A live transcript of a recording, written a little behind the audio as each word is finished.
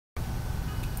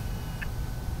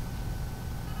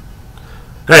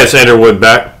Hey, it's Andrew Wood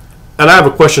back, and I have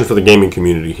a question for the gaming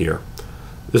community here.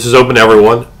 This is open to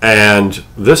everyone, and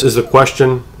this is the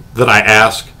question that I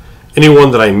ask anyone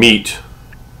that I meet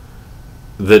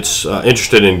that's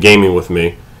interested in gaming with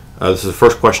me. This is the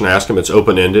first question I ask them. It's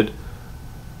open-ended.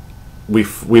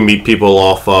 We meet people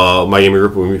off my gaming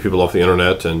group, we meet people off the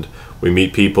internet, and we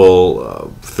meet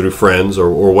people through friends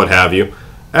or what have you.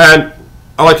 And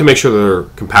I like to make sure there are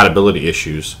compatibility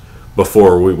issues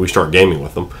before we start gaming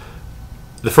with them.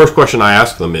 The first question I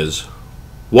ask them is,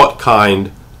 what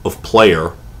kind of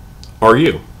player are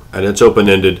you? And it's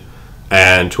open-ended,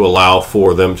 and to allow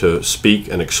for them to speak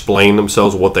and explain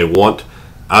themselves, what they want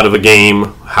out of a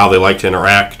game, how they like to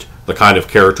interact, the kind of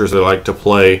characters they like to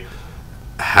play,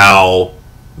 how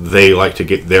they like to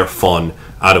get their fun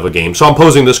out of a game. So I'm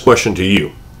posing this question to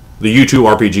you, the YouTube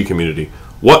RPG community.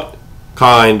 What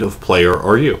kind of player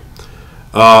are you?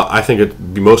 I think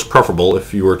it'd be most preferable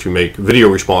if you were to make video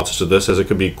responses to this, as it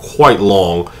could be quite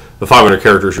long. The 500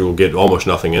 characters you will get almost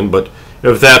nothing in, but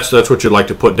if that's what you'd like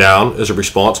to put down as a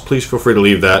response, please feel free to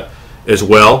leave that as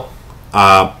well.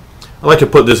 I'd like to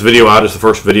put this video out as the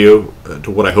first video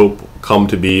to what I hope come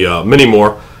to be many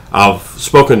more. I've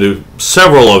spoken to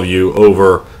several of you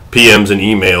over PMs and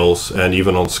emails and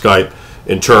even on Skype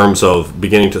in terms of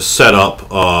beginning to set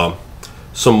up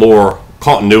some more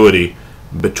continuity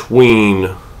between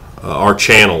our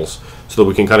channels so that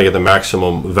we can kind of get the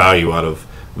maximum value out of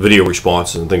video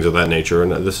responses and things of that nature.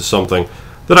 And this is something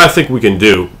that I think we can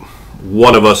do.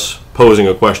 One of us posing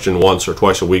a question once or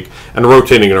twice a week and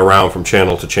rotating it around from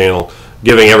channel to channel,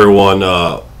 giving everyone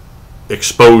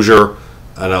exposure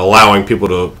and allowing people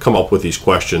to come up with these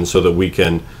questions so that we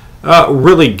can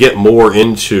really get more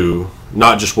into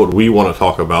not just what we want to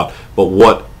talk about, but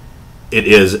what it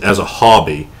is as a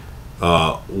hobby,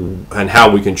 and how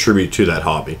we contribute to that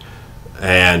hobby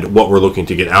and what we're looking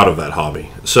to get out of that hobby.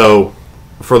 So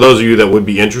for those of you that would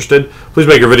be interested, please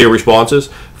make your video responses.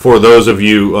 For those of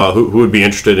you who would be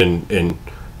interested in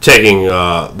taking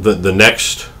the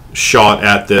next shot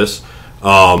at this,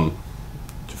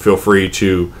 feel free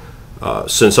to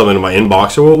send something to my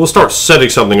inbox, and we'll start setting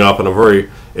something up. And I'm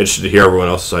very interested to hear everyone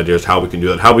else's ideas, how we can do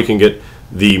that, how we can get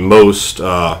the most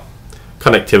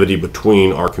connectivity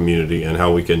between our community, and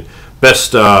how we can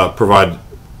best provide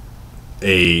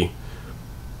a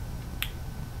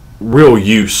real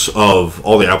use of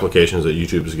all the applications that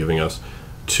YouTube is giving us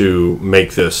to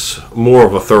make this more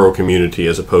of a thorough community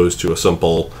as opposed to a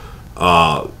simple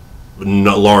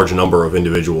large number of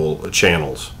individual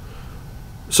channels.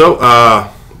 So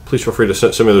please feel free to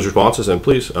send me those responses, and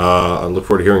please I look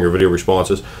forward to hearing your video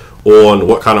responses on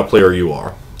what kind of player you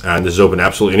are. And this is open to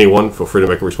absolutely anyone. Feel free to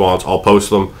make a response. I'll post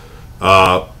them.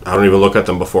 I don't even look at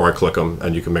them before I click them,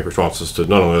 and you can make responses to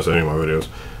none of this, any of my videos.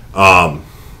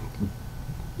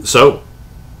 So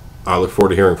I look forward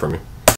to hearing from you.